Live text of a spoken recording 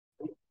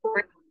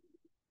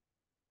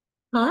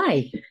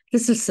Hi,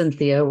 this is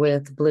Cynthia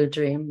with Blue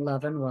Dream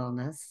Love and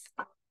Wellness.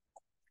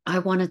 I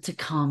wanted to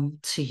come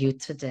to you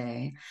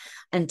today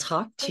and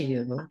talk to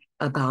you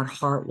about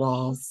heart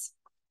walls.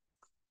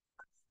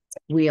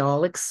 We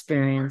all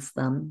experience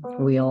them,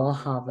 we all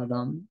have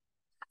them.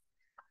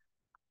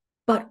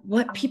 But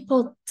what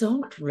people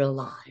don't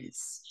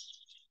realize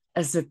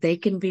is that they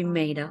can be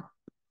made up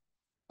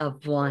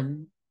of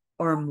one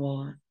or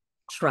more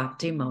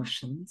trapped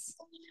emotions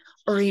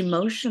or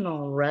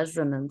emotional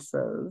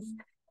resonances.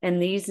 And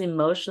these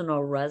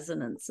emotional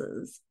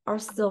resonances are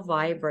still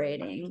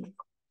vibrating.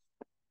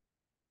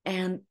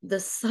 And the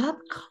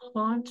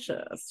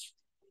subconscious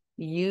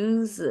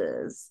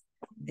uses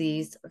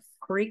these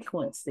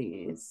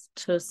frequencies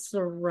to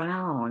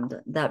surround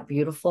that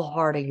beautiful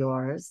heart of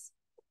yours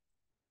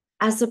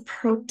as a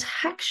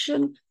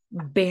protection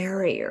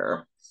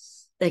barrier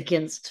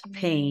against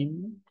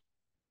pain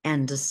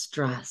and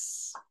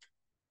distress.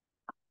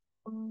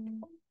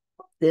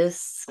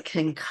 This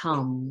can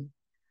come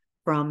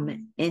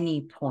from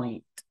any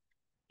point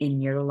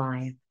in your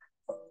life.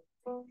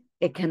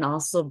 It can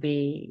also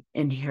be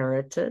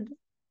inherited,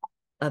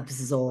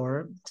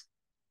 absorbed,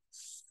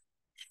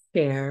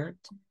 shared.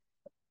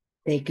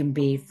 They can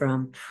be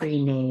from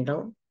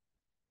prenatal.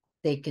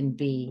 They can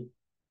be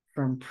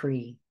from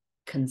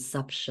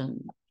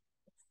preconception.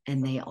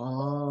 And they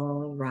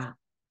all wrap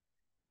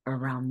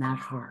around that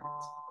heart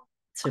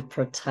to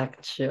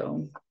protect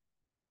you.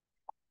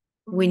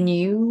 When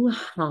you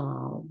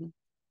have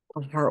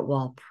a heart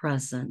wall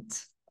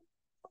present,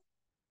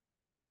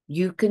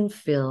 you can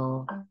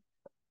feel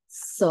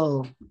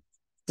so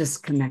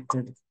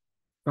disconnected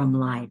from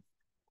life.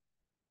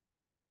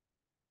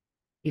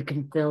 You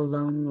can feel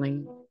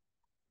lonely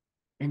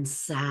and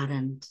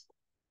saddened.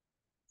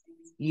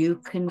 You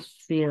can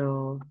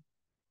feel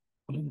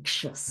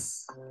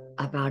anxious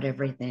about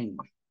everything.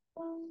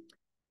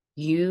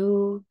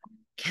 You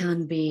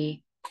can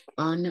be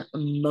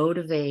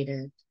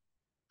unmotivated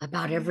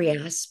about every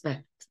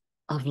aspect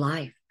of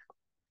life.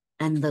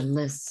 And the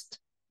list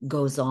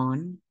goes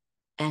on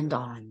and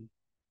on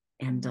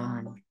and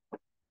on.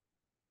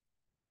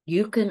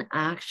 You can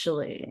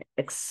actually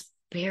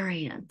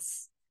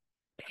experience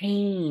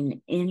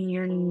pain in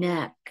your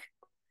neck,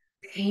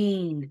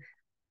 pain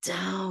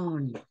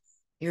down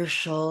your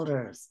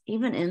shoulders,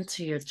 even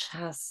into your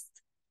chest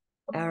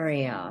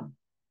area.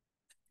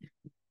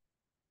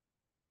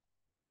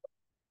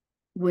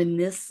 When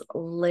this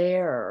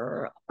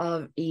layer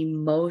of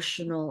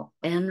emotional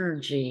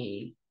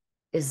energy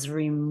is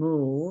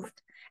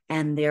removed,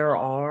 and there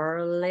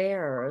are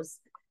layers,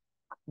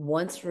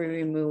 once we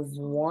remove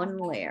one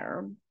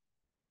layer,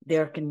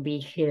 there can be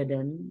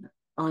hidden,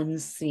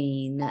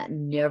 unseen,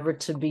 never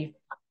to be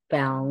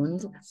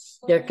found.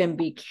 There can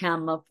be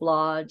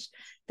camouflage.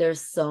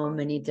 There's so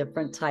many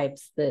different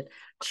types that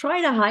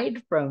try to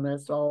hide from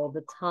us all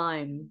the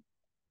time.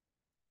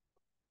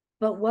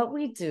 But what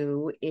we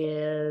do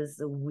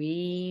is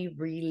we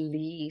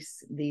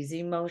release these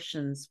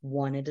emotions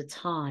one at a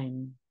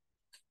time.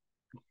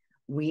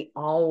 We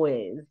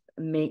always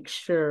make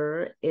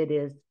sure it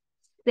is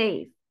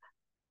safe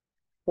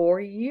for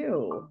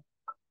you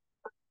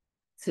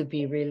to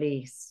be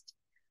released.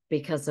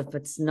 Because if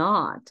it's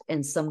not,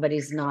 and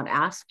somebody's not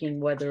asking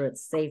whether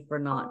it's safe or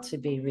not to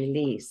be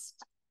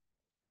released,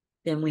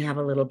 then we have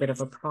a little bit of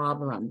a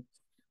problem.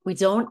 We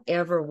don't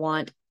ever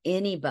want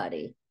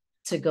anybody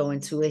to go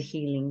into a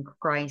healing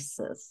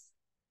crisis.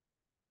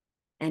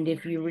 And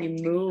if you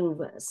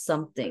remove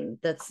something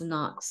that's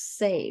not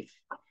safe,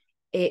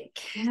 it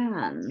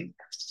can,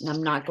 and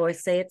I'm not going to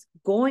say it's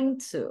going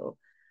to,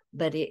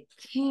 but it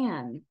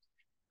can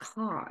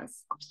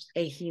cause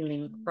a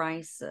healing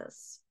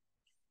crisis.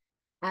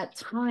 At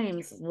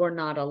times, we're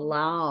not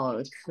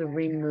allowed to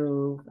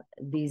remove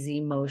these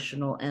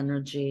emotional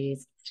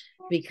energies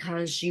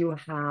because you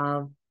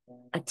have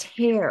a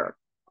tear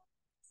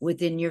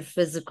within your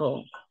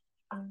physical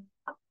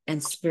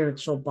and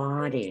spiritual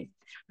body.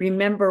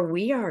 Remember,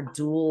 we are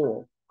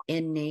dual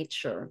in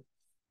nature,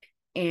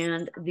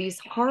 and these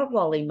heart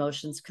wall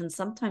emotions can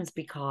sometimes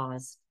be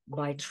caused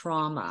by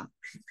trauma.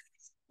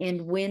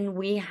 And when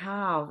we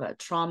have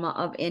trauma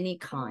of any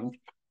kind,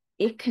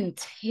 it can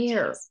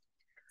tear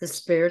the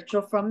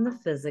spiritual from the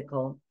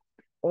physical,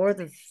 or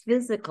the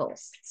physical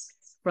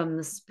from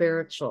the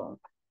spiritual.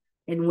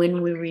 And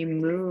when we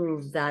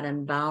remove that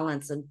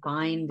imbalance and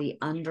find the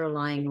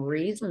underlying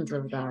reasons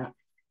of that,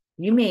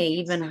 you may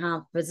even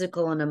have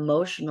physical and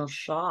emotional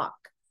shock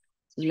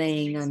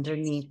laying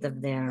underneath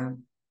of there.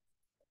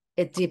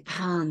 It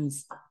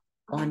depends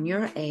on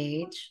your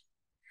age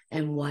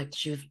and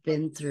what you've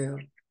been through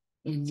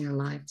in your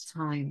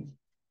lifetime.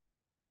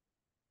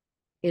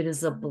 It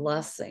is a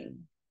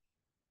blessing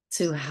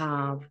to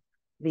have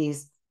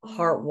these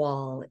heart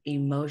wall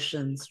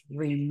emotions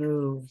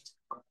removed.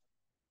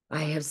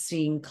 I have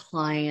seen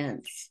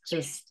clients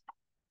just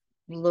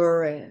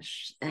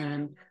flourish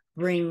and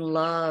bring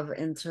love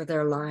into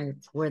their life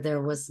where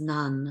there was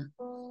none.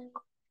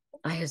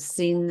 I have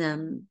seen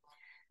them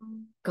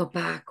go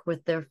back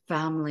with their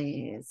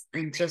families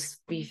and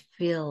just be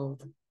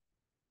filled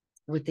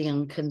with the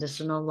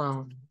unconditional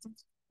love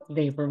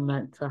they were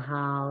meant to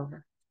have.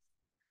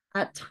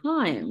 At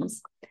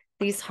times,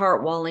 these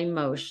Heart-Wal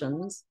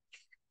emotions,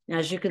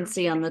 as you can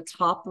see on the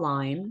top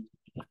line,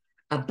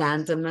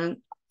 abandonment,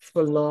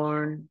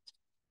 forlorn,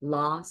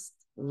 lost,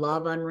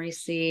 love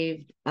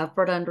unreceived,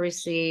 effort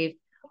unreceived,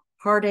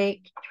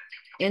 heartache,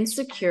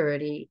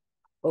 insecurity,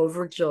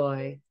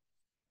 overjoy,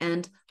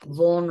 and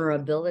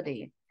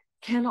vulnerability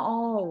can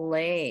all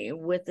lay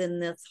within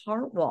this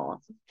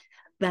Heart-Wal.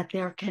 But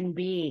there can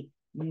be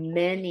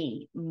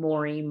many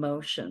more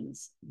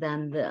emotions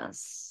than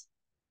this.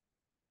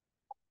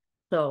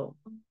 So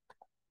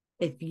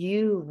if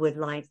you would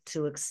like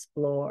to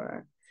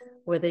explore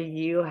whether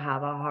you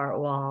have a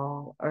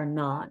Heart-Wal or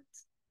not,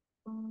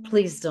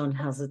 please don't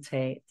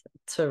hesitate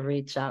to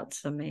reach out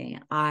to me.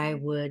 I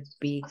would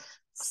be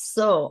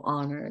so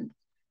honored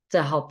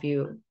to help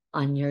you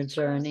on your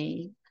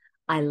journey.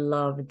 I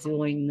love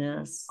doing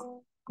this.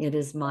 It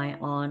is my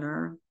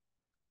honor.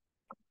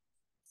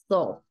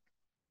 So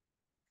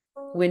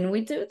when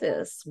we do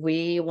this,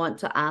 we want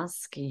to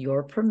ask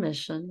your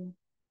permission,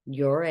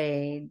 your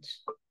age,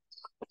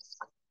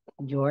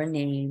 your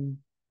name,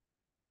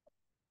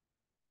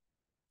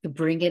 to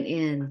bring it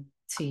in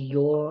to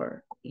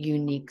your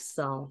unique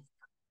self.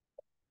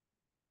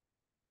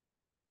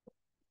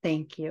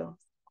 Thank you.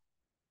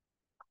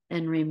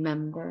 And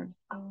remember,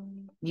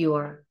 you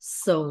are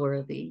so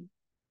worthy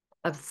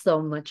of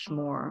so much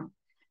more.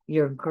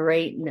 Your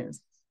greatness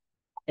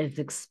is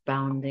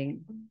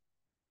expounding.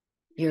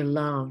 Your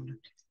love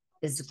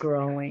is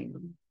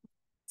growing.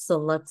 So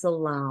let's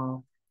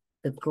allow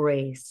the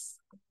grace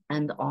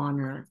and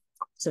honor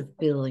to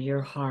fill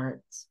your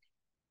heart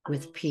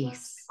with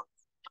peace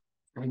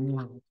and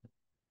love.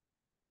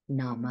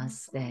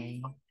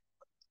 Namaste.